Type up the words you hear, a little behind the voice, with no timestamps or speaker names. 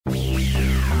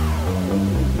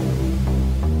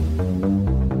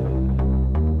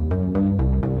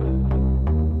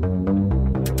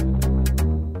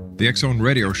The X Zone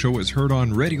Radio Show is heard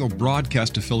on radio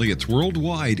broadcast affiliates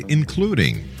worldwide,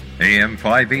 including AM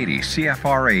 580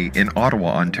 CFRA in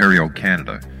Ottawa, Ontario,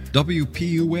 Canada.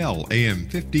 WPUL AM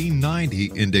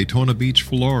 1590 in Daytona Beach,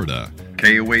 Florida.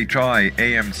 KOHI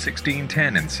AM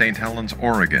 1610 in St. Helens,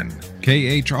 Oregon.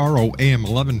 KHRO AM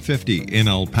 1150 in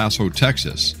El Paso,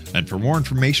 Texas. And for more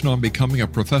information on becoming a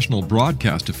professional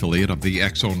broadcast affiliate of the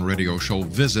X Zone Radio Show,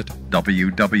 visit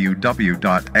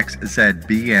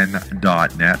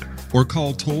www.xzbn.net or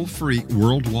call toll-free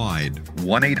worldwide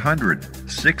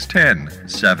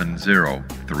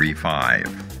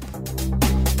 1-800-610-7035.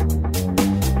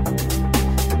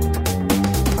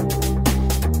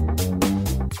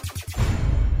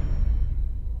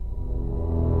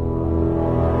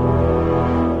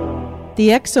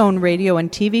 The X Zone radio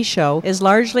and TV show is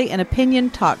largely an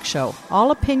opinion talk show. All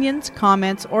opinions,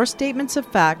 comments, or statements of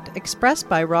fact expressed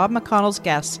by Rob McConnell's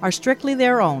guests are strictly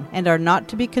their own and are not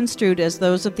to be construed as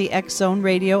those of the X Zone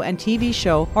radio and TV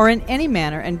show or in any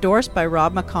manner endorsed by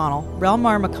Rob McConnell,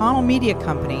 Relmar McConnell Media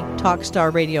Company,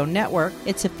 Talkstar Radio Network,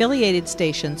 its affiliated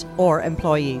stations, or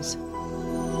employees.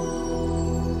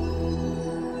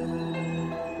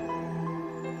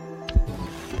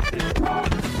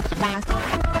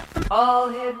 All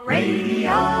Hit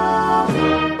Radio.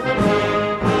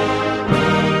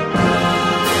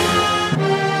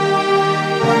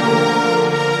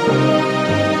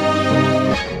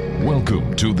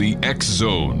 Welcome to the X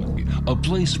Zone, a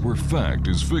place where fact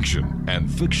is fiction and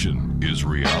fiction is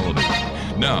reality.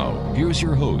 Now, here's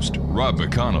your host, Rob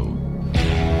McConnell.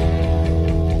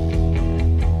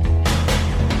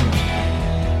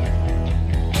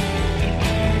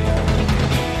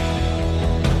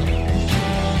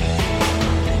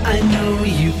 I know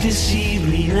you've deceived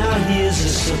me, now here's a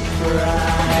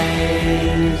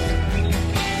surprise.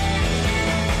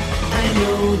 I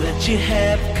know that you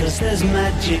have, 'cause there's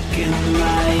magic in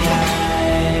my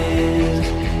eyes.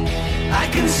 I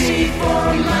can see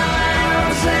for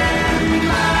miles and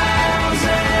miles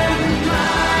and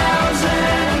miles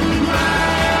and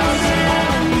miles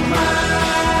and miles.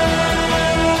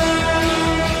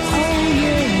 Oh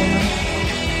yeah.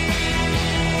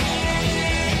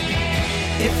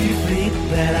 If you think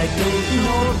that I don't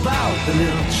know about the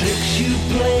little tricks you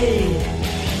play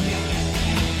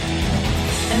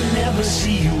and never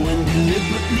see you when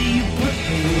deliberately you put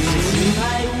things in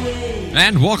my way.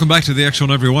 And welcome back to the X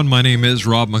Zone, everyone. My name is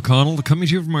Rob McConnell, coming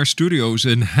to you from our studios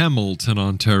in Hamilton,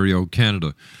 Ontario,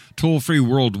 Canada. Toll-free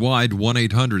worldwide,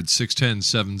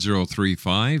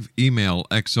 1-800-610-7035. Email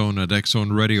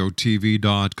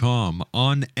xzone@xzoneradiotv.com.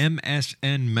 On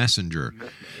MSN Messenger,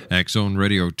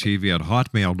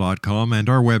 xzoneradiotv@hotmail.com, and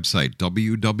our website,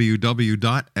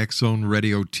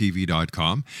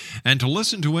 www.xzoneradiotv.com. And to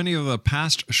listen to any of the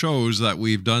past shows that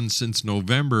we've done since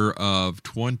November of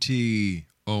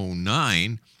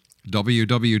 2009,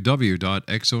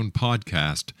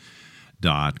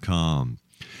 www.xzonepodcast.com.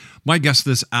 My guest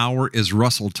this hour is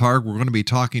Russell TARG. We're going to be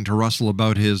talking to Russell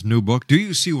about his new book, Do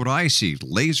You See What I See?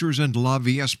 Lasers and Love,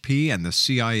 ESP, and the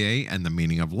CIA and the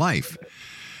Meaning of Life.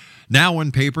 Now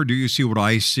in paper, Do You See What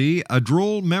I See? A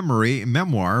droll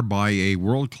memoir by a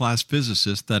world-class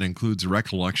physicist that includes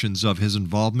recollections of his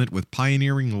involvement with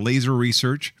pioneering laser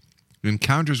research,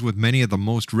 encounters with many of the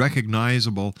most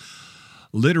recognizable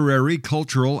literary,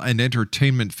 cultural, and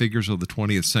entertainment figures of the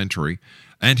 20th century,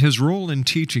 and his role in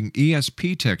teaching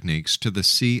ESP techniques to the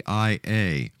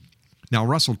C.I.A. Now,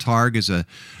 Russell TARG is a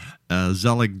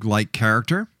Zelig-like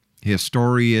character. His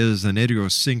story is an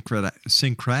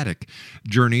idiosyncratic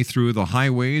journey through the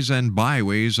highways and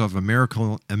byways of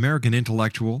American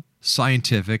intellectual,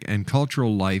 scientific, and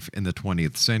cultural life in the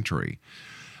 20th century.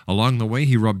 Along the way,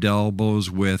 he rubbed elbows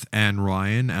with Anne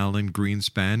Ryan, Alan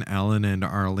Greenspan, Alan and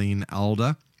Arlene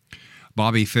Alda,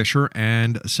 Bobby Fischer,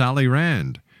 and Sally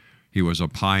Rand. He was a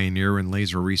pioneer in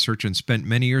laser research and spent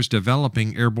many years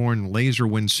developing airborne laser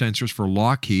wind sensors for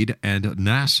Lockheed and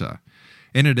NASA.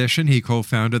 In addition, he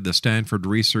co-founded the Stanford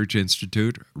Research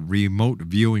Institute Remote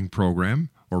Viewing Program,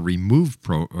 or Remove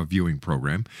Viewing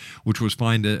Program, which was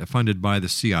funded by the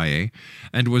CIA,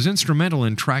 and was instrumental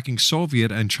in tracking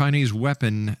Soviet and Chinese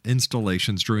weapon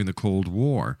installations during the Cold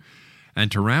War.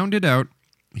 And to round it out,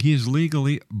 he is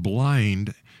legally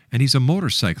blind, and he's a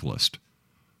motorcyclist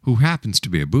who happens to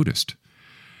be a Buddhist.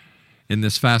 In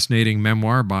this fascinating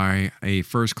memoir by a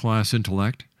first-class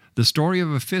intellect, the story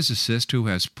of a physicist who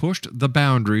has pushed the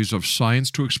boundaries of science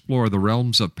to explore the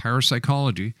realms of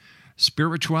parapsychology,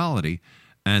 spirituality,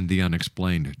 and the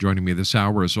unexplained. Joining me this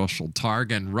hour is Russell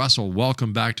TARG. And Russell,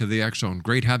 welcome back to the X Zone.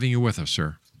 Great having you with us,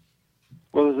 sir.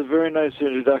 Well, it's a very nice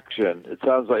introduction. It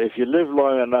sounds like if you live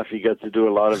long enough, you get to do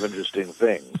a lot of interesting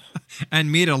things.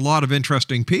 And meet a lot of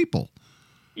interesting people.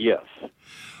 Yes.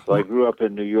 So I grew up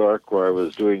in New York where I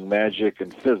was doing magic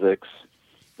and physics.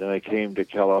 Then I came to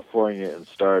California and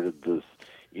started this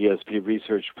ESP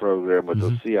research program with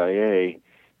the C.I.A.,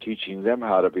 teaching them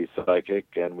how to be psychic,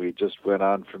 and we just went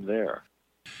on from there.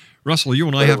 Russell, you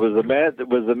and I have... It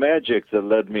was the magic that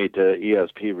led me to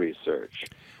ESP research.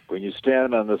 When you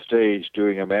stand on the stage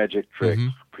doing a magic trick,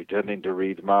 pretending to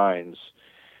read minds,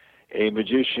 a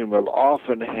magician will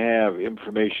often have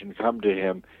information come to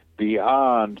him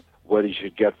beyond what he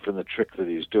should get from the trick that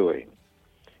he's doing.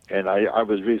 And I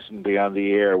was recently on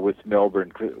the air with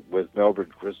Melbourne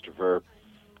Christopher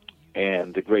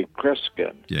and the great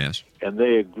Kreskin. Yes. And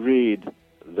they agreed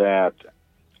that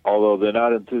although they're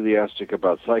not enthusiastic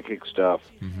about psychic stuff,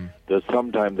 that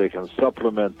sometimes they can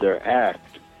supplement their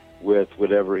act with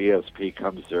whatever ESP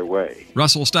comes their way.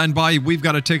 Russell, stand by. We've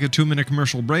got to take a 2-minute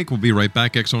commercial break. We'll be right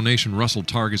back. Exonation. Russell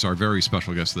Targ is our very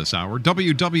special guest this hour.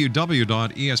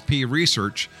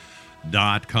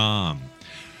 www.espresearch.com.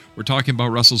 We're talking about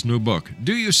Russell's new book,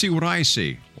 Do You See What I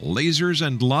See? Lasers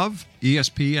and Love,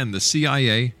 ESP and the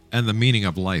C.I.A. and the Meaning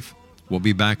of Life. We'll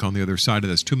be back on the other side of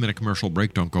this 2-minute commercial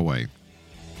break. Don't go away.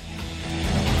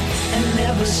 And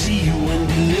never see you when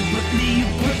deliberately you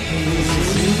put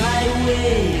things in my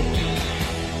way.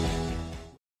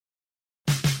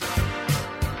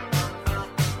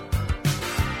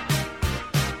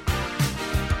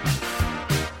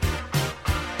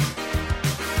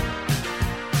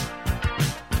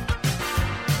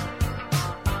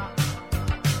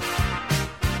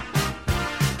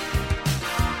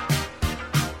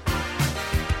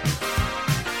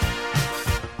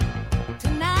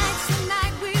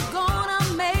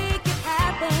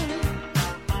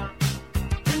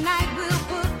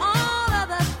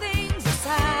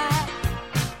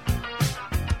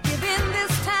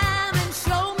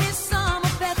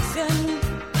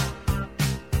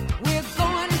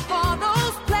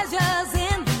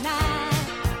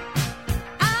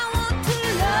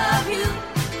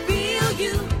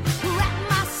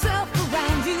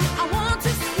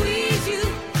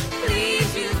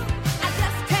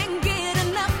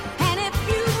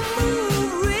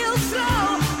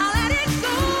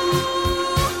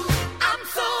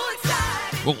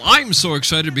 Well, I'm so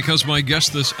excited because my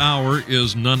guest this hour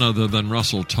is none other than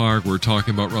Russell Targ. We're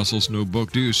talking about Russell's new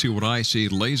book, Do You See What I See?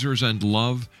 Lasers and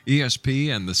Love, ESP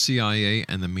and the C.I.A.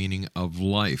 and the Meaning of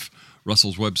Life.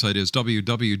 Russell's website is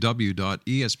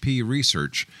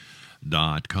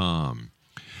www.espresearch.com.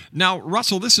 Now,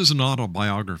 Russell, this is an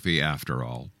autobiography after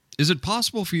all. Is it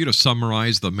possible for you to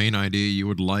summarize the main idea you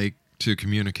would like to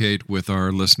communicate with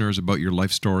our listeners about your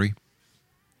life story?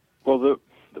 Well,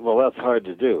 that's hard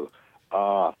to do.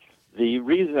 The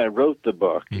reason I wrote the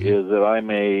book is that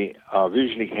I'm a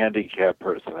visually handicapped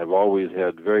person. I've always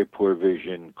had very poor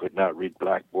vision, could not read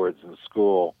blackboards in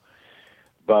school,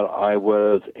 but I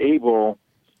was able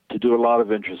to do a lot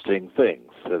of interesting things.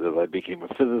 So that I became a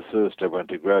physicist, I went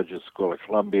to graduate school at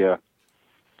Columbia,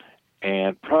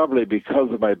 and probably because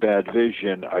of my bad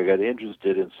vision, I got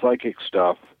interested in psychic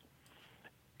stuff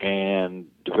and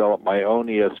developed my own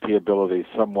ESP ability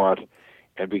somewhat,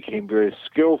 and became very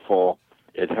skillful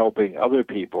at helping other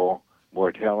people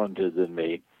more talented than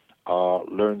me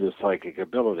learn the psychic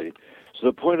ability. So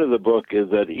the point of the book is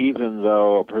that even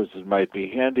though a person might be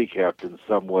handicapped in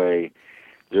some way,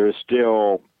 there is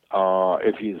still,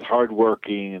 if he's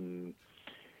hardworking and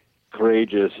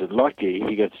courageous and lucky,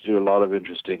 he gets to do a lot of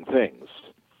interesting things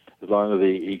as long as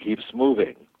he keeps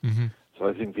moving. Mm-hmm. So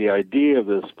I think the idea of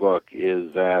this book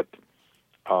is that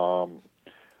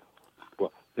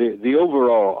the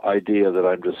overall idea that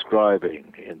I'm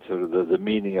describing in sort of the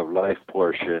meaning of life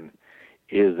portion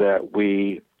is that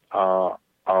we are,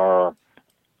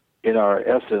 in our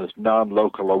essence,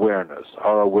 non-local awareness.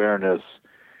 Our awareness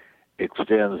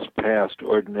extends past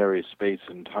ordinary space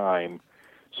and time,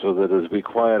 so that as we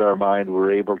quiet our mind,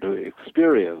 we're able to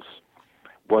experience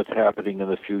what's happening in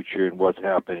the future and what's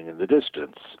happening in the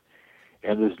distance.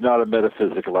 And it's not a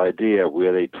metaphysical idea. We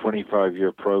had a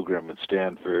 25-year program at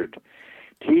Stanford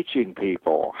teaching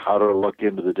people how to look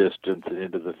into the distance and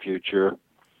into the future,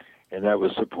 and that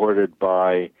was supported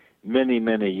by many,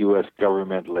 many U.S.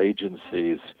 governmental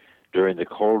agencies during the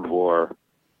Cold War.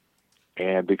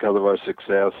 And because of our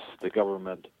success, the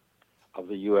government of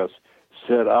the U.S.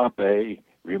 set up a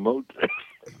remote,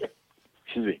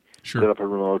 set up a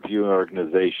remote viewing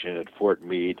organization at Fort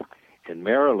Meade in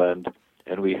Maryland,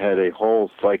 and we had a whole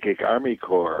psychic Army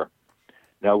Corps.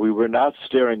 Now, we were not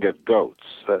staring at goats,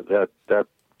 that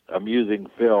amusing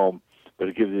film, but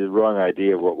it gives you the wrong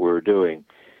idea of what we were doing.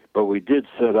 But we did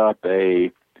set up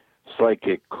a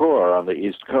psychic corps on the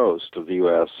East Coast of the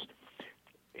U.S.,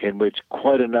 in which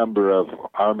quite a number of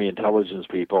Army intelligence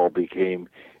people became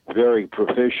very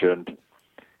proficient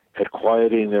at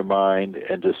quieting their mind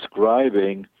and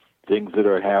describing things that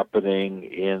are happening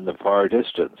in the far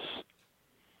distance.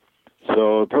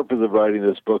 So the purpose of writing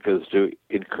this book is to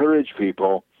encourage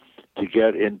people to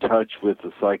get in touch with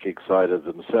the psychic side of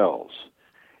themselves.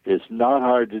 It's not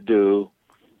hard to do.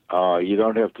 You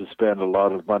don't have to spend a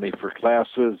lot of money for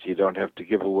classes. You don't have to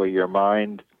give away your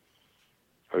mind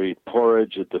or eat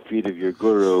porridge at the feet of your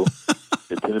guru.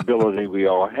 It's an ability we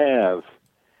all have.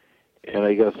 And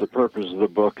I guess the purpose of the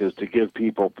book is to give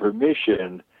people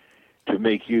permission to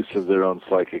make use of their own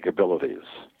psychic abilities.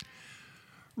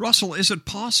 Russell, is it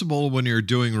possible when you're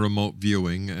doing remote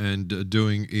viewing and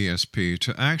doing ESP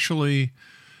to actually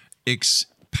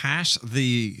pass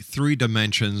the 3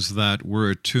 dimensions that we're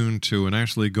attuned to and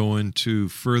actually go into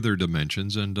further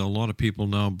dimensions? And a lot of people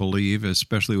now believe,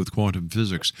 especially with quantum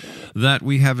physics, that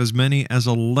we have as many as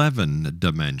 11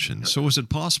 dimensions. So is it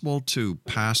possible to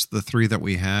pass the 3 that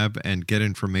we have and get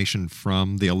information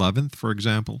from the 11th, for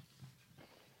example?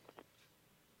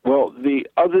 Well, the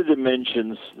other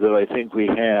dimensions that I think we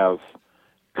have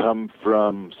come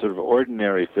from sort of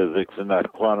ordinary physics and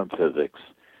not quantum physics.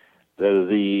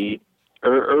 The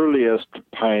earliest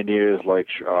pioneers like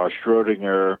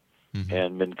Schrödinger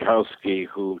and Minkowski,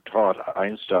 who taught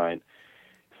Einstein,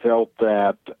 felt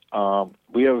that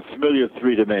we have a familiar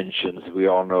 3 dimensions we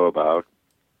all know about,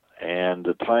 and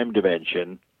the time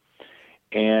dimension,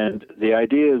 and the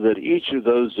idea that each of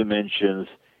those dimensions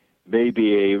may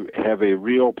have a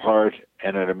real part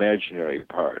and an imaginary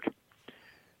part,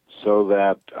 so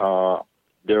that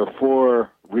there are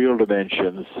 4 real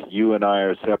dimensions. You and I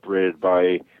are separated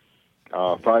by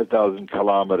 5,000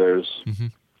 kilometers,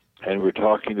 and we're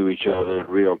talking to each other in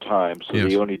real time. So yes.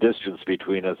 The only distance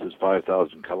between us is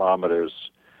 5,000 kilometers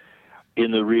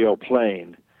in the real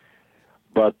plane.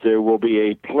 But there will be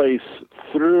a place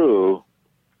through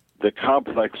the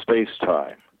complex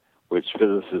space-time, which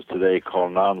physicists today call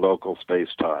non-local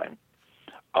space-time,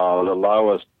 that allow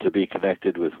us to be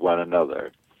connected with one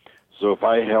another. So if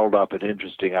I held up an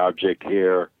interesting object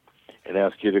here and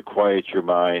asked you to quiet your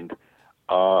mind,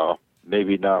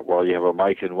 maybe not while you have a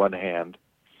mic in one hand,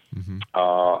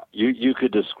 you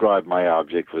could describe my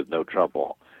object with no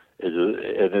trouble. And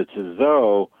it's as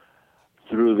though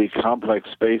through the complex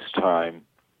space-time,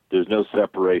 there's no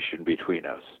separation between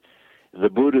us. The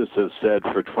Buddhists have said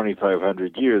for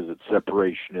 2,500 years that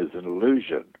separation is an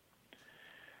illusion.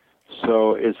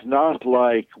 So it's not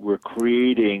like we're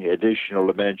creating additional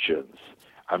dimensions.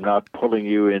 I'm not pulling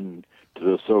you into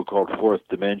the so-called 4th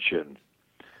dimension.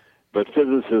 But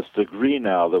physicists agree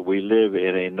now that we live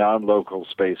in a non-local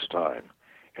space-time.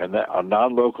 And that a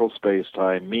non-local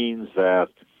space-time means that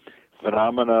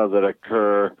phenomena that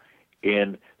occur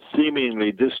in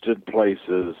seemingly distant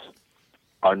places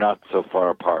are not so far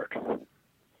apart.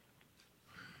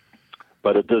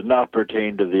 But it does not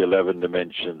pertain to the 11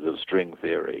 dimensions of string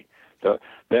theory.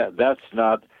 That's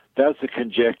a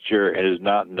conjecture and is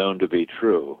not known to be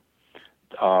true.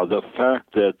 The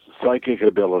fact that psychic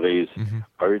abilities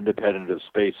are independent of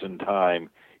space and time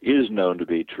is known to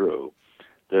be true.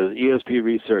 The ESP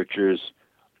researchers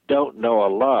don't know a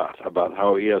lot about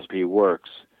how ESP works,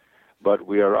 but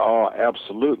we are all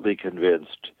absolutely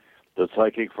convinced that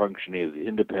psychic functioning is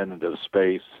independent of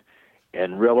space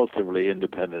and relatively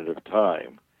independent of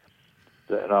time.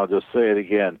 And I'll just say it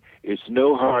again, it's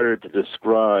no harder to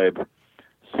describe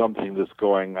something that's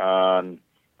going on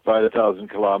 5,000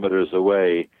 kilometers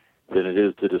away than it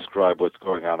is to describe what's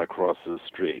going on across the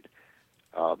street.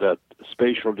 That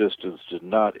spatial distance does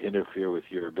not interfere with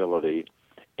your ability,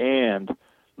 and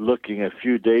looking a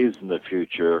few days in the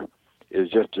future is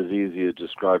just as easy as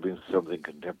describing something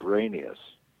contemporaneous.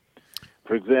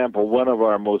 For example, one of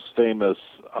our most famous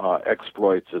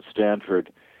exploits at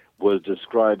Stanford was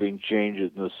describing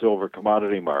changes in the silver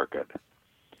commodity market.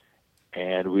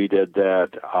 And we did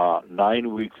that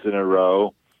 9 weeks in a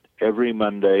row. Every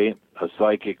Monday, a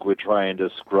psychic would try and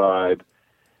describe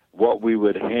what we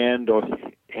would hand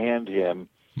him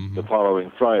the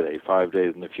following Friday, 5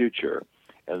 days in the future.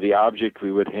 And the object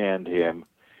we would hand him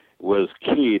was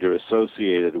keyed or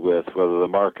associated with whether the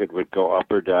market would go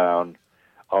up or down,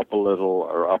 up a little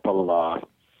or up a lot.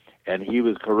 And he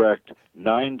was correct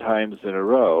 9 times in a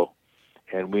row,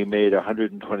 and we made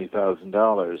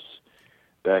 $120,000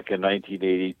 back in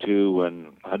 1982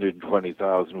 when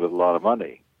 $120,000 was a lot of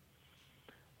money.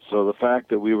 So the fact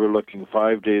that we were looking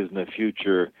 5 days in the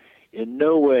future in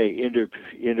no way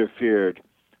interfered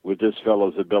with this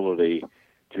fellow's ability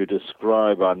to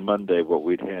describe on Monday what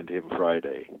we'd hand him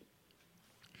Friday.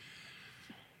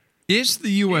 Is the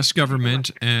U.S.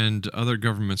 government and other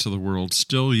governments of the world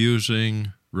still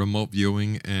using remote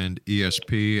viewing and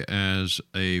ESP as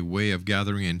a way of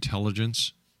gathering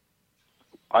intelligence?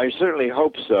 I certainly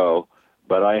hope so,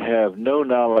 but I have no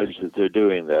knowledge that they're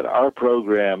doing that. Our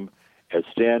program at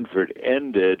Stanford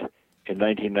ended in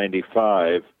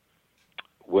 1995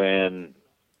 when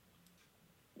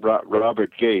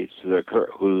Robert Gates,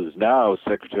 who's now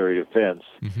Secretary of Defense,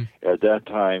 at that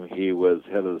time he was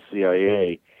head of the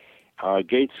CIA,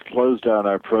 Gates closed down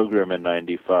our program in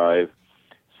 95,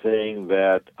 saying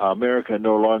that America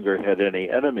no longer had any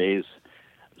enemies,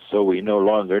 so we no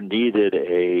longer needed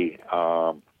a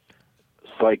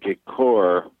psychic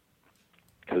corps,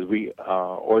 because we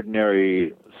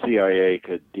ordinary CIA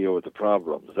could deal with the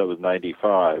problems. That was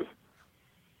 95.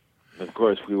 And of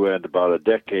course, we went about a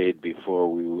decade before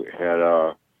we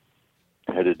had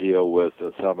to deal with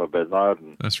Osama bin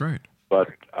Laden. That's right. But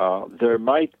there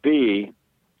might be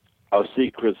a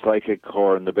secret psychic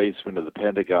corps in the basement of the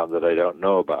Pentagon that I don't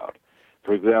know about.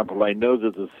 For example, I know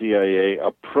that the CIA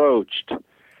approached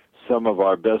some of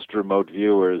our best remote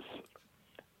viewers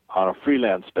on a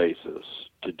freelance basis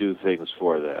to do things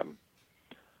for them.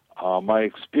 My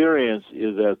experience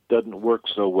is that doesn't work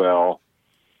so well,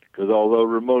 because although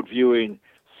remote viewing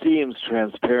seems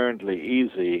transparently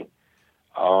easy,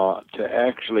 to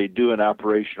actually do an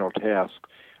operational task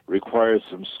requires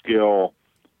some skill,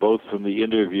 both from the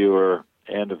interviewer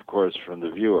and, of course, from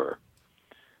the viewer.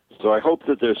 So I hope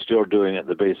that they're still doing it in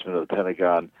the basement of the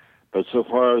Pentagon, but so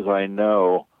far as I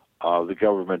know, the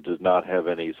government does not have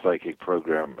any psychic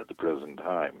program at the present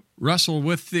time. Russell,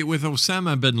 with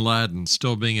Osama bin Laden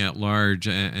still being at large,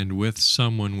 and with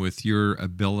someone with your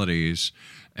abilities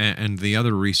and the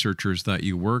other researchers that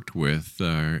you worked with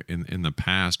in the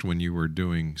past when you were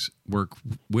doing work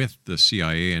with the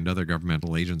CIA and other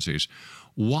governmental agencies,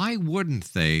 why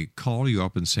wouldn't they call you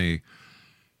up and say,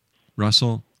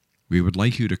 Russell, we would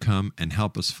like you to come and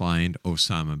help us find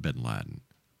Osama bin Laden?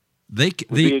 Would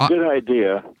be a good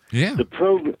idea. Yeah.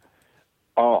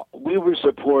 We were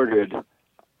supported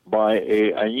by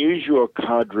an unusual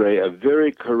cadre of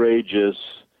very courageous,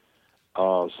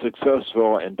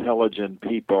 successful, intelligent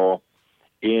people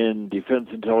in Defense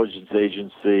Intelligence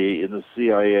Agency, in the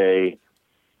CIA,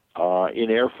 in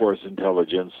Air Force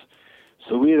Intelligence.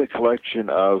 So we had a collection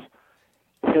of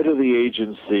head of the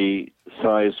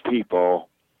agency-sized people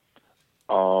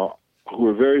who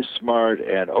were very smart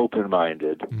and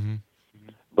open-minded. Mm-hmm.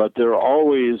 But there are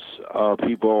always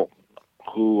people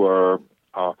who are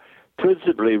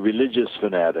principally religious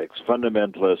fanatics,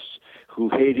 fundamentalists, who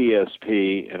hate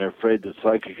ESP and are afraid that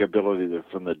psychic abilities are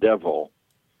from the devil.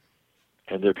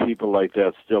 And there are people like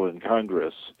that still in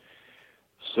Congress.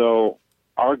 So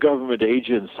our government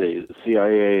agency, the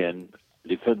CIA and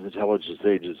Defense Intelligence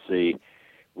Agency,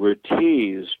 were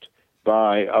teased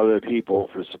by other people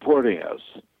for supporting us.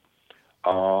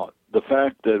 The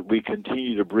fact that we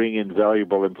continue to bring in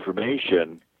valuable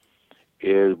information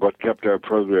is what kept our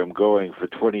program going for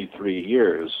 23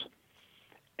 years.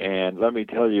 And let me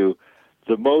tell you,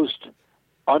 the most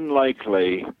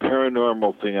unlikely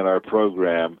paranormal thing in our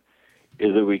program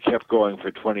is that we kept going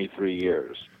for 23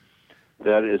 years.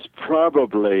 That is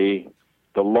probably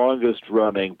the longest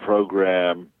running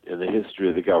program in the history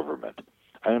of the government.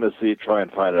 I'm going to try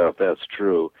and find out if that's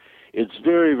true. It's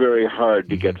very, very hard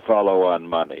to get follow-on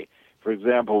money. For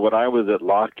example, when I was at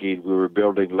Lockheed, we were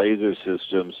building laser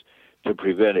systems to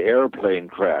prevent airplane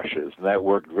crashes, and that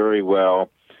worked very well.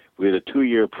 We had a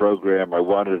 2-year program. I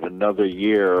wanted another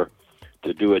year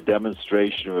to do a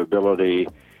demonstration of ability,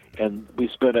 and we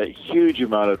spent a huge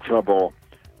amount of trouble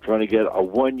trying to get a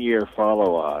 1-year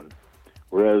follow-on,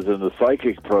 whereas in the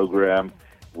psychic program,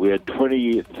 we had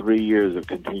 23 years of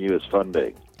continuous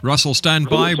funding. Russell, stand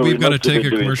by. So We've got to take a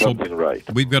commercial.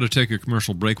 We've got to take a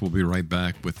commercial break. We'll be right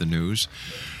back with the news.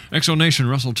 X-Zone Nation,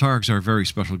 Russell TARG's our very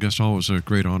special guest. Always a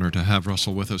great honor to have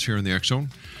Russell with us here in the X-Zone.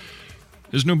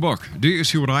 His new book, Do You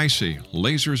See What I See?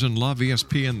 Lasers and Love,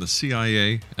 ESP and the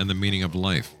CIA and the Meaning of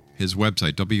Life. His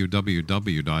website,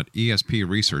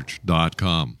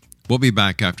 www.espresearch.com. We'll be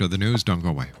back after the news. Don't go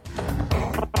away.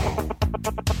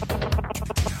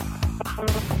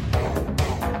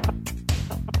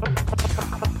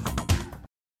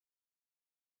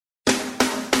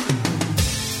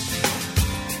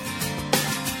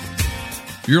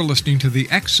 You're listening to the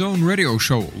X Zone Radio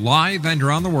Show, live and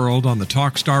around the world on the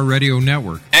Talkstar Radio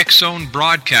Network, X Zone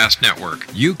Broadcast Network,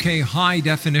 UK High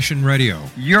Definition Radio,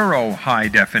 Euro High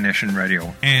Definition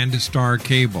Radio, and Star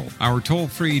Cable. Our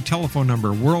toll-free telephone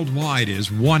number worldwide is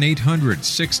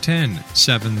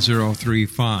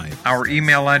 1-800-610-7035. Our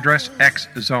email address,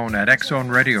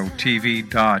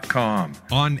 xzone@xzoneradiotv.com.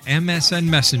 On MSN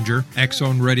Messenger,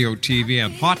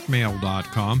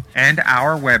 xzoneradiotv@hotmail.com, and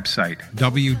our website,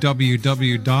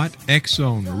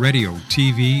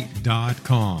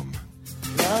 www.xzoneradiotv.com.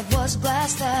 Love was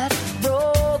glass that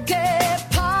broke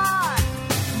apart.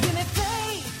 Give me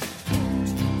faith.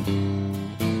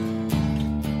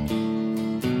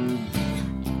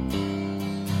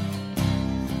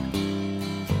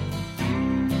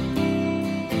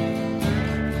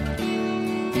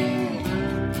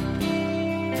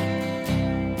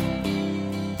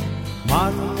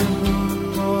 Martin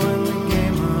Luther in the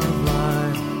game of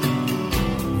life.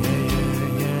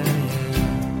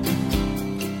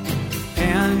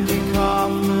 Andy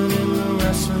Kaufman in the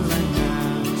wrestling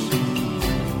match.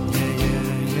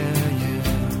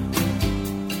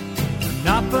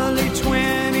 Monopoly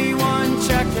 21,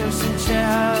 checkers and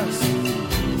chess.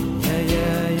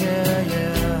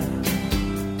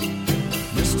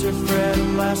 Mr. Fred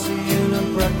Lassie in a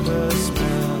breakfast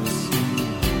mess.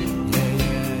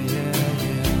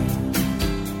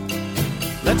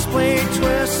 Let's play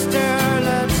Twister,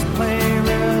 let's play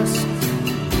Risk.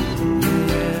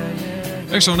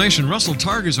 Exonation, Russell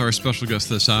Targ is our special guest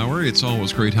this hour. It's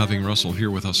always great having Russell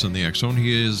here with us in the X-Zone.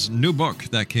 His new book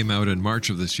that came out in March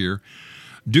of this year,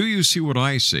 Do You See What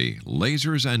I See?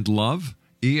 Lasers and Love,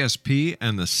 ESP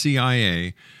and the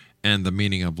C.I.A. and the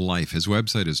Meaning of Life. His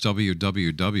website is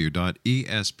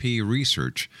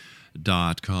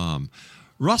www.espresearch.com.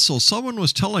 Russell, someone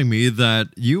was telling me that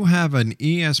you have an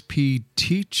ESP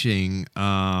teaching,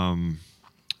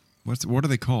 what are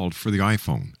they called for the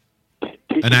iPhone?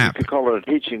 An app. You could call it a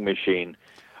teaching machine.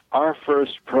 Our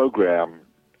first program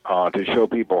to show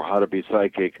people how to be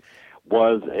psychic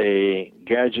was a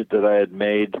gadget that I had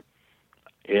made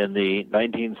in the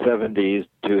 1970s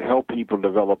to help people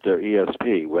develop their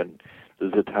ESP. When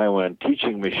there's a time when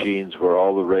teaching machines were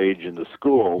all the rage in the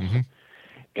schools. Mm-hmm.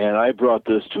 And I brought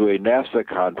this to a NASA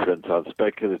conference on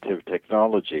speculative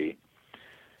technology.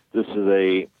 This is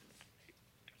a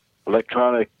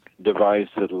electronic device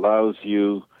that allows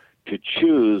you to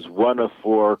choose one of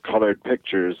 4 colored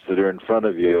pictures that are in front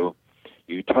of you.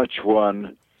 You touch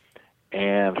one,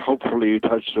 and hopefully you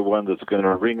touch the one that's going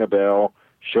to ring a bell,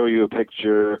 show you a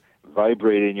picture,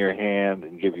 vibrate in your hand,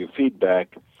 and give you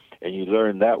feedback, and you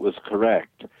learn that was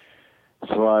correct.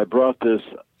 So I brought this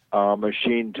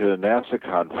machine to a NASA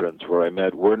conference where I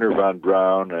met Werner von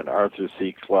Braun and Arthur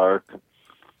C. Clarke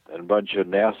and a bunch of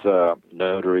NASA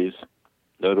notaries,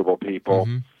 notable people.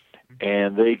 Mm-hmm.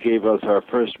 And they gave us our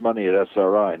first money at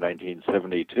SRI in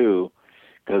 1972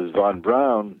 because von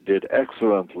Braun did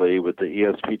excellently with the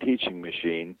ESP teaching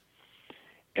machine.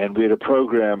 And we had a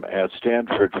program at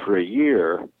Stanford for a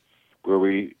year where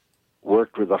we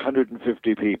worked with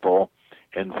 150 people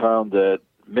and found that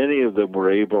many of them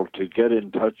were able to get in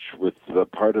touch with the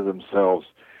part of themselves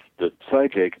that's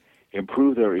psychic,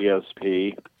 improve their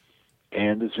ESP,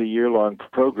 and it's a year-long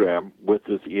program with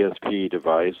this ESP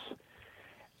device.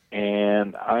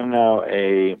 And I'm now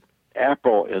a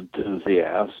Apple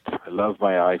enthusiast. I love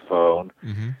my iPhone.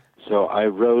 Mm-hmm. So I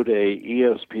wrote a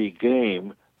ESP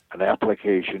game, an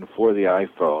application for the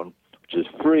iPhone, which is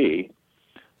free,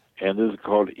 and this is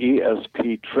called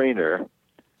ESP Trainer,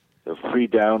 a free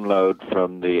download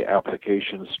from the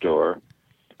application store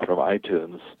from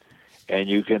iTunes, and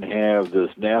you can have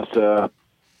this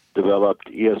NASA-developed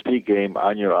ESP game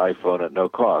on your iPhone at no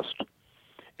cost.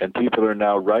 And people are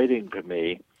now writing to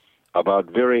me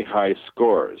about very high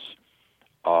scores.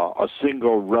 A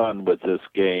single run with this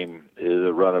game is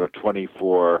a run of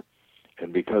 24,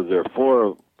 and because there are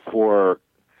four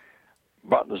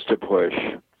buttons to push,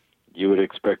 you would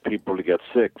expect people to get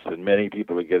 6, and many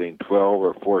people are getting 12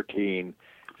 or 14.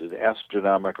 It's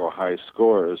astronomical high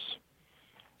scores,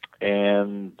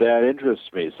 and that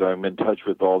interests me. So I'm in touch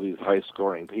with all these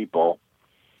high-scoring people,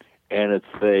 and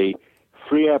it's a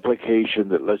free application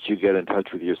that lets you get in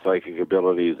touch with your psychic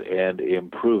abilities and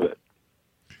improve it.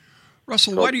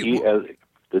 Russell, why do you...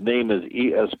 The name is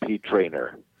ESP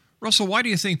Trainer. Russell, why do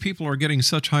you think people are getting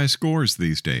such high scores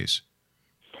these days?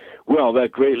 Well,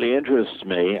 that greatly interests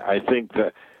me. I think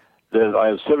that I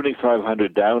have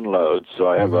 7,500 downloads, so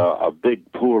I have a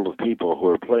big pool of people who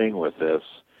are playing with this.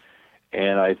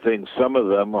 And I think some of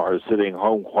them are sitting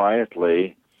home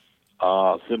quietly,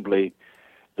 simply...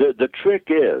 The trick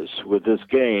is, with this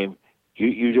game,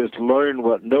 you just learn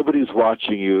what nobody's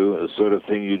watching you, the sort of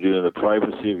thing you do in the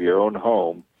privacy of your own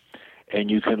home, and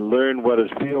you can learn what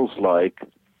it feels like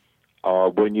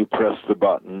when you press the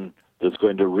button that's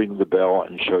going to ring the bell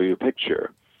and show you a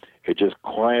picture. It's just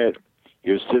quiet.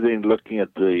 You're sitting looking at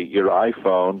your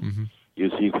iPhone. Mm-hmm. You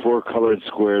see 4 colored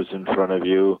squares in front of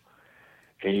you,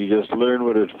 and you just learn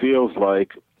what it feels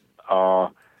like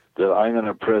that I'm going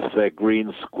to press that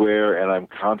green square, and I'm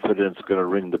confident it's going to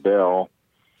ring the bell,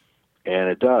 and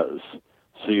it does.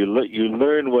 So you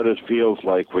learn what it feels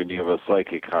like when you have a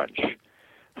psychic hunch.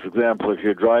 For example, if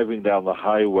you're driving down the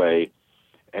highway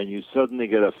and you suddenly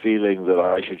get a feeling that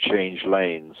I should change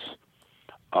lanes,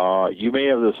 you may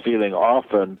have this feeling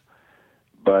often,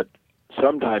 but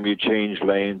sometime you change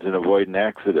lanes and avoid an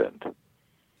accident.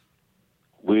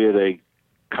 We had a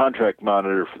contract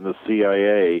monitor from the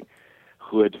CIA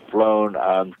who had flown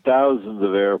on thousands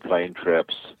of airplane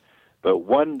trips, but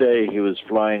one day he was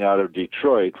flying out of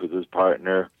Detroit with his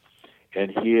partner,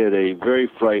 and he had a very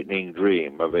frightening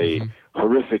dream of a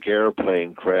horrific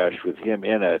airplane crash with him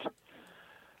in it.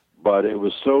 But it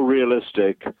was so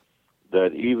realistic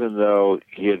that even though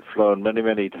he had flown many,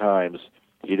 many times,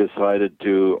 he decided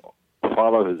to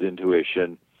follow his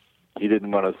intuition. He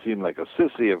didn't want to seem like a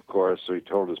sissy, of course, so he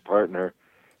told his partner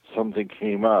something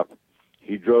came up.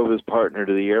 He drove his partner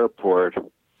to the airport,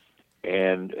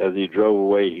 and as he drove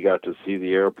away, he got to see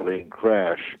the airplane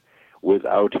crash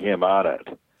without him on it.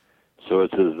 So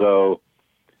it's as though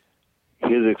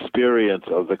his experience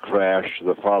of the crash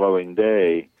the following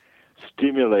day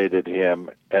stimulated him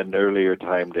at an earlier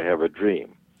time to have a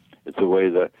dream. It's a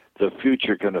way that the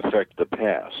future can affect the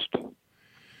past.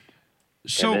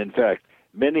 So, and in fact,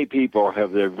 many people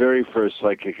have their very first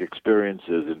psychic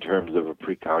experiences in terms of a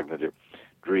precognitive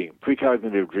dream.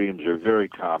 Precognitive dreams are very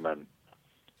common,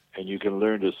 and you can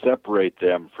learn to separate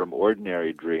them from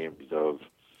ordinary dreams of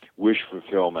wish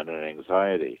fulfillment and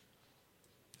anxiety.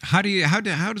 how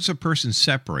does a person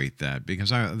separate that? Because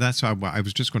that's how I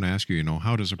was just going to ask you.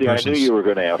 How does a person? I knew you were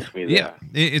going to ask me that. Yeah,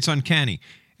 it's uncanny.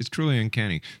 It's truly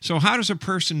uncanny. So, how does a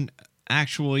person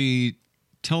actually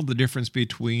tell the difference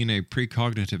between a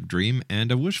precognitive dream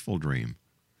and a wishful dream?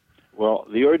 Well,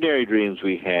 the ordinary dreams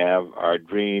we have are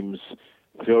dreams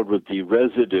filled with the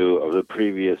residue of the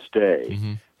previous day.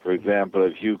 Mm-hmm. For example,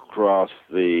 if you cross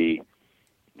the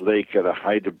lake at a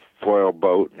hydrofoil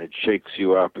boat and it shakes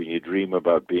you up and you dream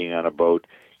about being on a boat,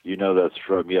 you know that's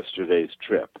from yesterday's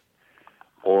trip.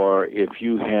 Or if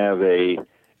you have a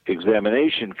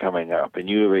examination coming up and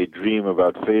you have a dream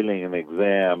about failing an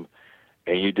exam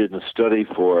and you didn't study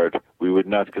for it, we would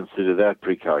not consider that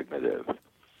precognitive.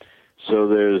 So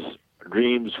there's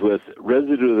dreams with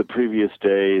residue of the previous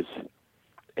days,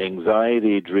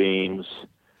 anxiety dreams,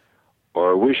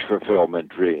 or wish fulfillment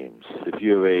dreams. If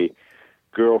you have a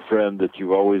girlfriend that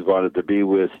you've always wanted to be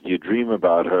with, you dream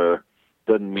about her,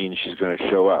 doesn't mean she's going to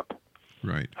show up.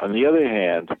 Right. On the other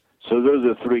hand, so those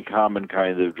are 3 common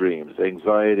kinds of dreams: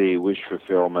 anxiety, wish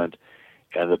fulfillment,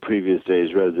 and the previous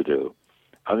day's residue.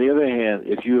 On the other hand,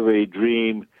 if you have a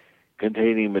dream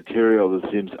containing material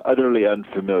that seems utterly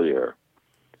unfamiliar,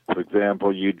 for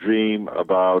example, you dream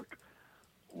about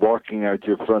walking out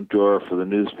your front door for the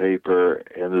newspaper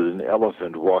and there's an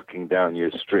elephant walking down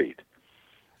your street,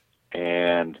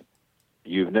 and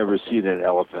you've never seen an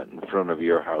elephant in front of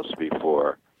your house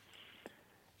before,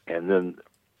 and then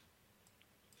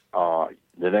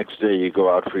the next day you go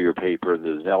out for your paper and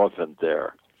there's an elephant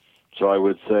there. So I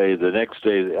would say the next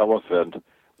day the elephant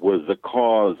was the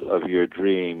cause of your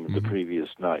dream the previous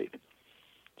night.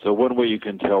 So one way you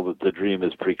can tell that the dream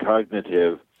is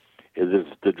precognitive is if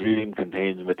the dream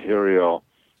contains material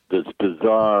that's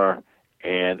bizarre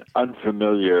and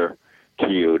unfamiliar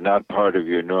to you, not part of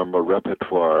your normal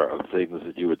repertoire of things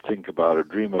that you would think about or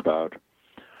dream about.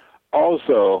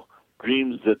 Also,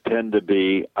 dreams that tend to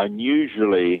be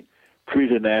unusually,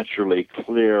 preternaturally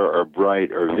clear or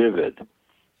bright or vivid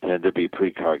tend to be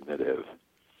precognitive.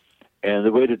 And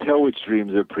the way to tell which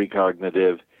dreams are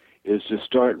precognitive is to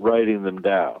start writing them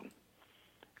down.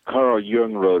 Carl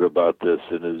Jung wrote about this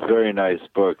in his very nice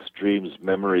books, Dreams,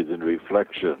 Memories, and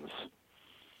Reflections.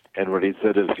 And what he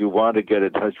said is, if you want to get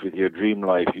in touch with your dream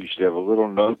life, you should have a little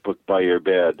notebook by your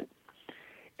bed.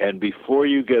 And before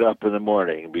you get up in the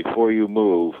morning, before you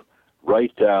move,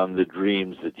 write down the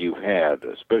dreams that you've had,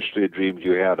 especially the dreams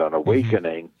you had on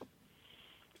awakening,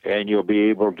 and you'll be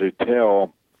able to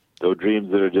tell the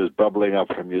dreams that are just bubbling up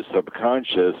from your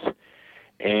subconscious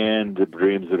and the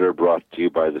dreams that are brought to you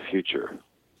by the future.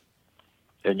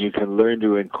 And you can learn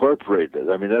to incorporate it.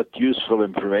 I mean, that's useful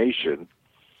information.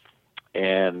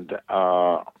 And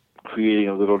creating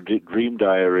a little dream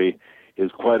diary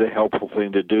is quite a helpful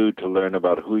thing to do to learn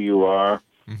about who you are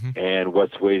and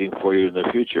what's waiting for you in the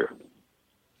future.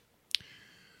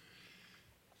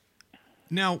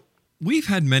 Now, we've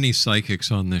had many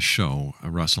psychics on this show,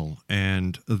 Russell,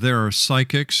 and there are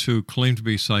psychics who claim to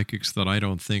be psychics that I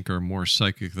don't think are more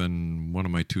psychic than one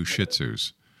of my two Shih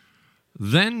Tzus.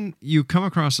 Then you come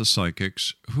across the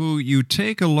psychics who you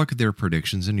take a look at their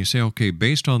predictions and you say, okay,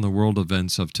 based on the world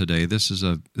events of today, this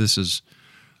is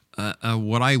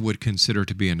what I would consider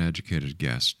to be an educated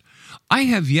guess. I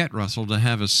have yet, Russell, to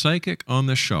have a psychic on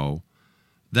the show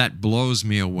that blows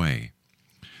me away.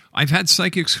 I've had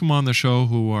psychics come on the show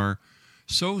who are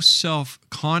so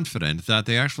self-confident that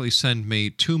they actually send me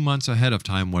 2 months ahead of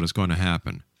time what is going to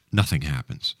happen. Nothing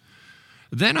happens.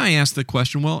 Then I ask the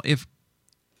question, well, if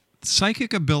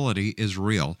psychic ability is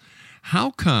real,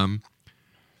 how come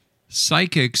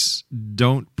psychics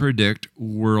don't predict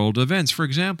world events? For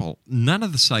example, none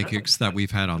of the psychics that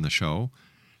we've had on the show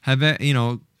have,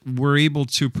 were able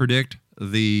to predict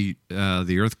the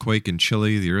earthquake in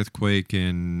Chile, the earthquake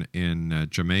in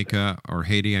Jamaica or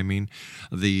Haiti,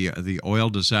 the oil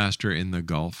disaster in the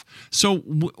Gulf. So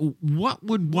what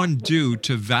would one do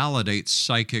to validate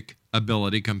psychic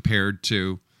ability compared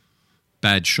to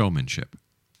bad showmanship?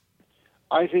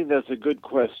 I think that's a good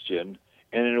question,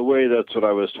 and in a way that's what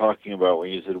I was talking about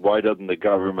when you said, why doesn't the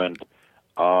government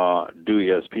do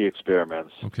ESP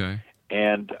experiments? Okay.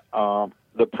 And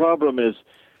the problem is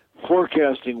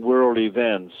forecasting world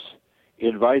events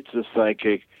invites the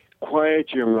psychic,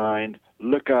 quiet your mind,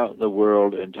 look out in the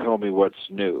world, and tell me what's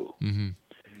new. Mm-hmm.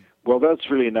 Well, that's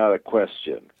really not a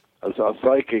question. A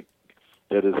psychic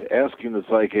that is asking the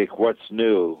psychic what's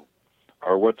new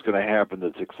or what's going to happen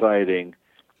that's exciting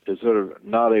is sort of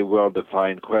not a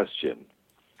well-defined question.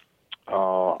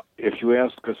 If you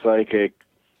ask a psychic,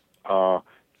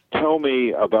 tell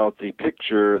me about the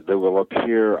picture that will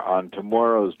appear on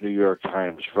tomorrow's New York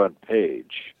Times front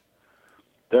page,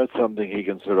 that's something he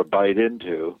can sort of bite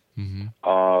into. Mm-hmm.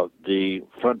 The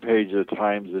front page of the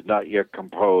Times is not yet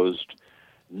composed.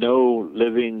 No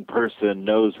living person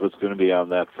knows what's going to be on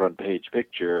that front page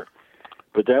picture,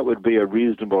 but that would be a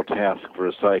reasonable task for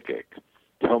a psychic.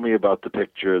 Tell me about the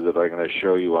picture that I'm going to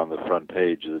show you on the front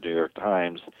page of the New York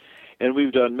Times. And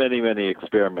we've done many, many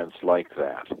experiments like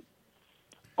that.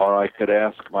 Or I could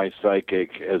ask my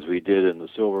psychic, as we did in the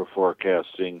silver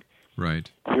forecasting, right.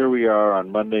 Here we are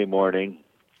on Monday morning.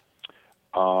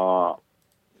 Joe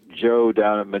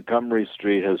down at Montgomery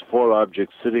Street has 4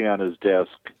 objects sitting on his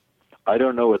desk. I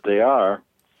don't know what they are,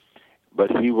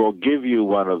 but he will give you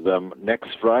one of them next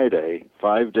Friday,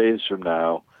 5 days from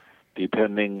now,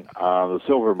 depending on the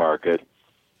silver market.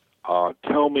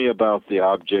 Tell me about the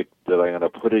object that I'm going to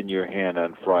put in your hand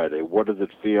on Friday. What does it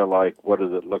feel like? What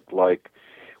does it look like?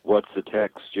 What's the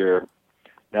texture?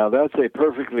 Now, that's a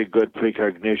perfectly good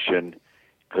precognition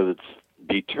because it's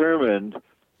determined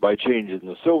by changes in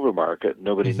the silver market.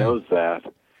 Nobody knows that.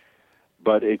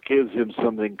 But it gives him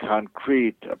something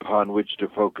concrete upon which to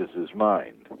focus his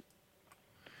mind.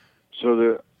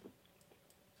 So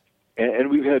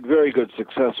and we've had very good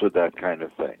success with that kind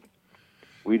of thing.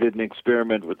 We did an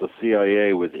experiment with the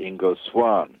C.I.A. with Ingo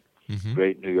Swann,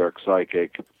 great New York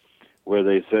psychic, where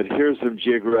they said, here's some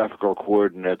geographical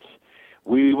coordinates.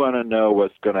 We want to know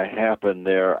what's going to happen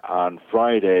there on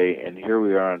Friday, and here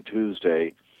we are on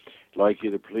Tuesday. I'd like you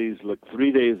to please look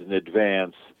 3 days in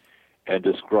advance and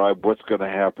describe what's going to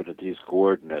happen at these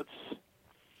coordinates.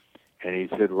 And he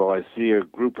said, well, I see a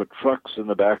group of trucks in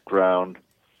the background,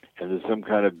 and there's some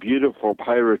kind of beautiful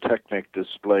pyrotechnic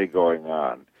display going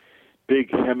on.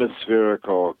 Big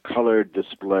hemispherical colored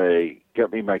display.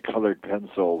 Get me my colored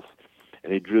pencils.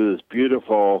 And he drew this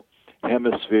beautiful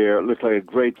hemisphere. It looked like a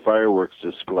great fireworks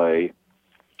display.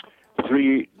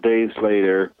 3 days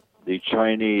later, the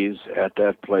Chinese at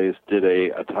that place did a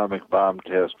atomic bomb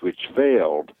test which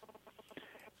failed.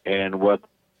 And what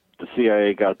the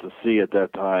CIA got to see at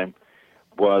that time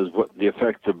was what the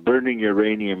effects of burning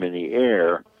uranium in the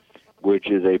air, which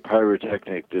is a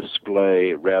pyrotechnic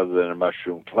display rather than a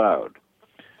mushroom cloud.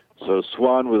 So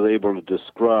Swann was able to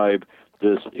describe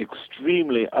this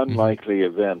extremely unlikely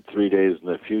event 3 days in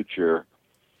the future,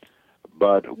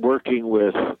 but working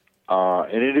with an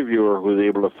interviewer who was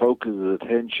able to focus his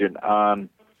attention on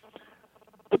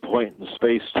the point in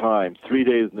space-time, 3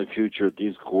 days in the future at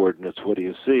these coordinates, what do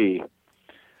you see?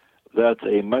 That's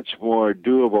a much more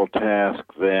doable task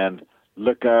than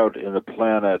look out in the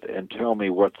planet and tell me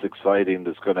what's exciting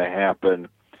that's going to happen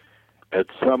at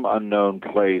some unknown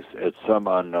place at some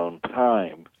unknown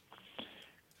time.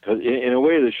 Because in a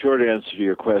way, the short answer to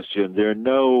your question, there are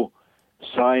no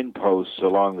signposts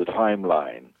along the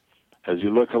timeline. as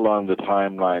you look along the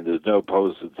timeline, there's no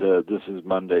post that says, this is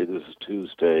Monday, this is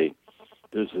Tuesday,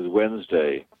 this is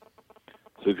Wednesday.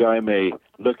 So a guy may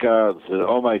look out and say,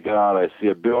 oh my God, I see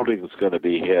a building that's going to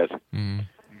be hit. Mm.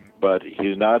 But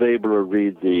he's not able to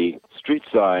read the street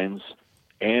signs,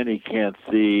 and he can't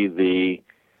see the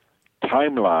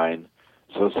timeline.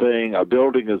 So saying a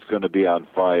building is going to be on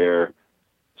fire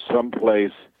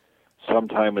someplace,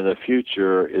 sometime in the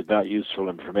future is not useful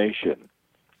information.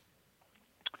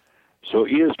 So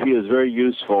ESP is very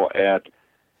useful at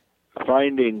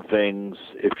finding things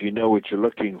if you know what you're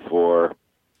looking for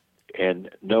and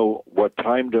know what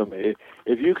time to...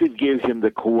 If you could give him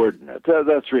the coordinates,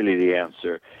 that's really the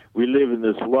answer. We live in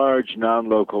this large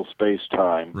non-local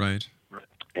space-time. Right.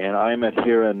 And I'm at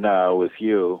here and now with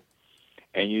you,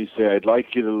 and you say, I'd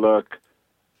like you to look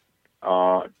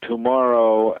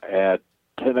tomorrow at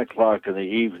 10 o'clock in the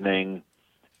evening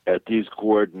at these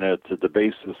coordinates at the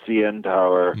base of the CN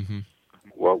Tower. Mm-hmm.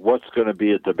 Well, what's going to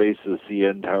be at the base of the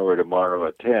CN Tower tomorrow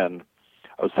at 10?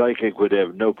 A psychic would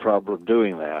have no problem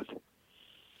doing that.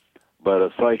 But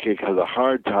a psychic has a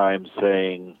hard time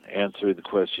answering the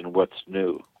question, what's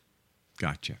new?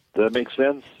 Gotcha. Does that make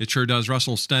sense? It sure does.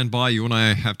 Russell, stand by. You and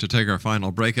I have to take our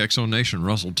final break. Exo Nation,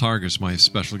 Russell TARG is my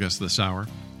special guest this hour.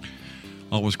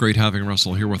 Always great having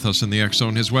Russell here with us in the X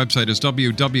Zone. His website is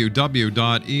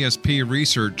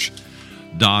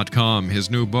www.espresearch.com.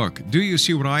 His new book, Do You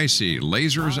See What I See?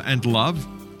 Lasers and Love,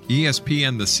 ESP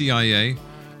and the CIA,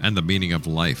 and the Meaning of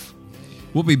Life.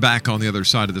 We'll be back on the other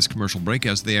side of this commercial break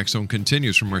as the X Zone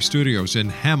continues from our studios in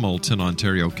Hamilton,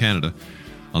 Ontario, Canada,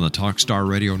 on the Talkstar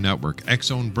Radio Network, X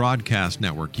Zone Broadcast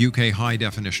Network, UK High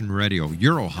Definition Radio,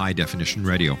 Euro High Definition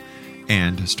Radio,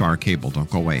 and Star Cable. Don't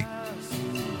go away.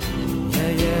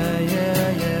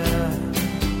 Yeah.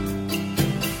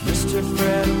 Mr.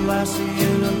 Fred Lassie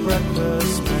in a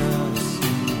breakfast mess.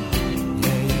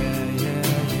 Yeah.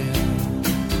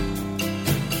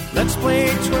 Let's play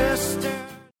Twister.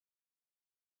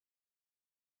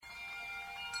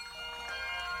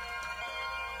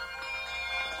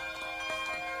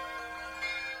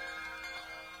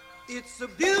 It's a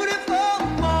beautiful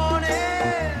morning.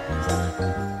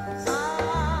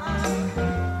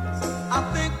 I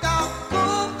think I'll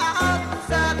go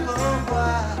outside for a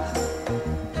while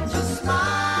and just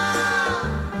smile,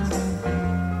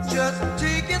 just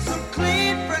taking some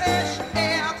clean, fresh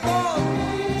air.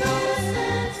 No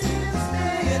sense in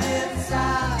staying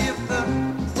inside if the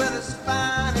weather's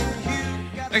fine and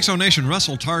you got... X Zone Nation,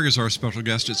 Russell TARG is our special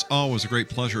guest. It's always a great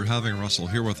pleasure having Russell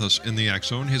here with us in the X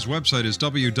Zone. His website is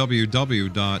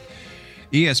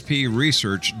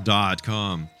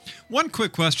www.espresearch.com. One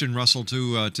quick question, Russell,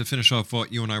 to finish off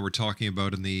what you and I were talking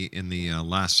about in the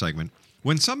last segment.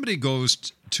 When somebody goes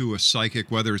to a psychic,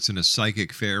 whether it's in a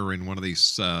psychic fair or in one of these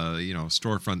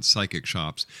storefront psychic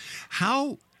shops,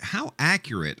 how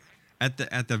accurate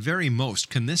at the very most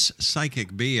can this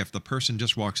psychic be if the person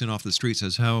just walks in off the street,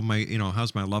 says, how's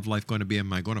my love life going to be?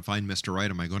 Am I going to find Mr. Right?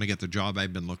 Am I going to get the job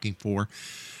I've been looking for?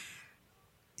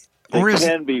 They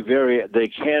can be very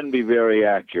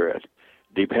accurate.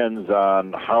 Depends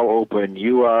on how open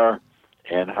you are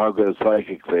and how good a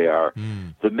psychic they are.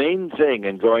 Mm. The main thing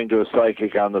in going to a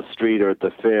psychic on the street or at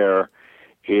the fair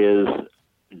is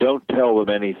don't tell them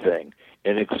anything.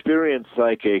 An experienced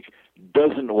psychic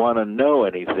doesn't want to know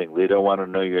anything. They don't want to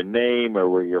know your name or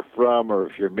where you're from or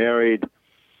if you're married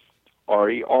or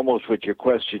almost what your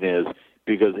question is,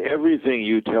 because everything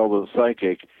you tell the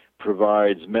psychic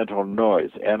provides mental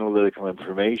noise, analytical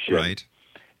information. Right.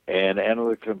 And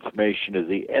analytical information is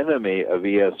the enemy of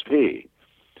ESP.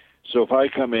 So if I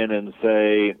come in and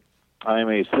say, I'm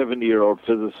a 70-year-old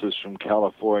physicist from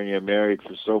California, married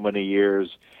for so many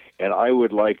years, and I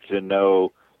would like to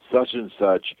know such and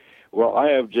such, well, I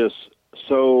have just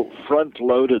so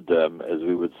front-loaded them, as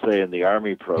we would say in the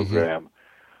Army program,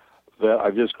 that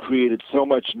I've just created so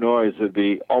much noise it would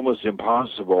be almost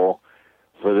impossible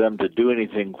for them to do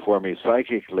anything for me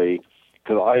psychically,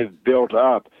 because I've built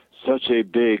up such a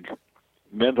big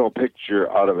mental picture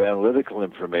out of analytical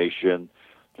information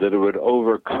that it would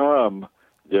overcome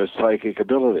their psychic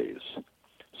abilities.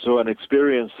 So an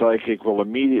experienced psychic will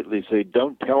immediately say,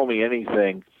 don't tell me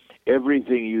anything.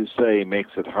 Everything you say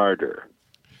makes it harder.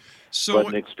 But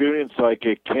an experienced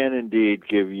psychic can indeed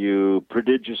give you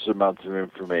prodigious amounts of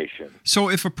information. So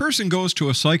if a person goes to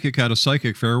a psychic at a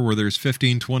psychic fair where there's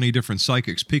 15, 20 different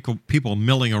psychics, people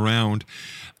milling around,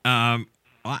 I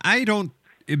don't,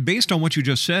 based on what you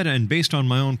just said and based on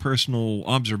my own personal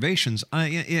observations,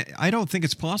 I don't think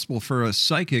it's possible for a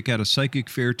psychic at a psychic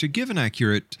fair to give an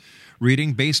accurate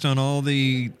reading based on all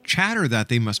the chatter that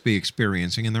they must be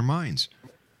experiencing in their minds.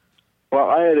 Well,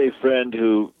 I had a friend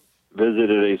who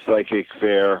visited a psychic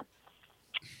fair,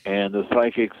 and the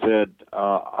psychic said,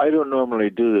 "I don't normally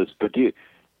do this, but do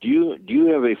you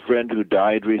have a friend who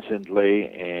died recently?"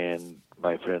 And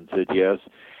my friend said yes.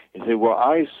 He said, "Well,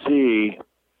 I see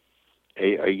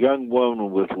a young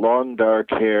woman with long dark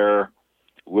hair,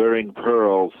 wearing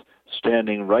pearls,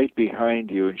 standing right behind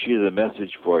you, and she has a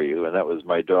message for you." And that was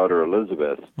my daughter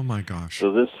Elizabeth. Oh my gosh!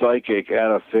 So this psychic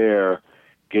at a fair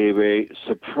gave a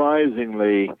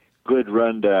surprisingly good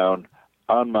rundown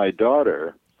on my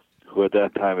daughter, who at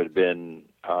that time had been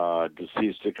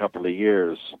deceased a couple of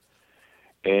years.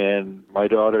 And my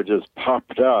daughter just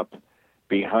popped up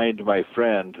behind my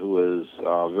friend, who was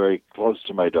very close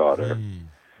to my daughter.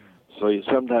 So you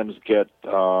sometimes get,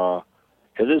 and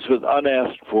this was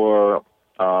unasked for.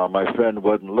 My friend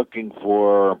wasn't looking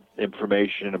for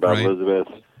information about Right. Elizabeth,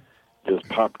 just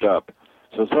popped up.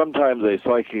 So sometimes a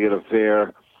psychic at a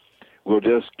fair will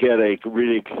just get a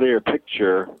really clear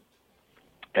picture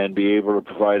and be able to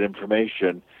provide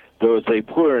information, though it's a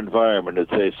poor environment.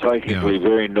 It's a psychically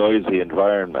very noisy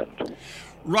environment.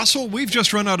 Russell, we've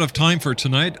just run out of time for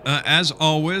tonight. As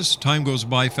always, time goes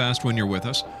by fast when you're with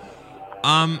us.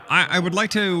 I would like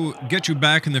to get you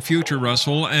back in the future,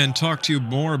 Russell, and talk to you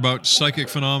more about psychic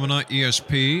phenomena,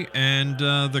 ESP, and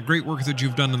the great work that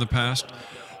you've done in the past.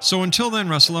 So until then,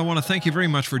 Russell, I want to thank you very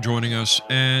much for joining us.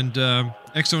 And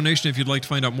Exonation, if you'd like to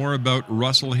find out more about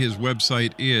Russell, his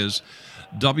website is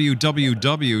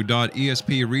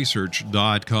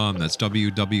www.espresearch.com. That's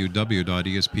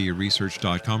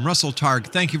www.espresearch.com. Russell Targ,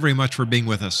 thank you very much for being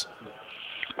with us.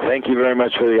 Thank you very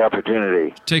much for the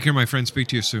opportunity. Take care, my friend. Speak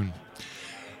to you soon.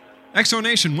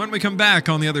 Exonation, when we come back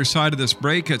on the other side of this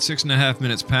break at 6.5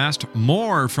 minutes past,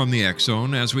 more from the X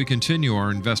Zone as we continue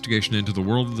our investigation into the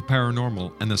world of the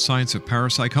paranormal and the science of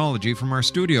parapsychology from our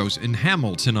studios in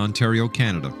Hamilton, Ontario,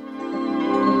 Canada.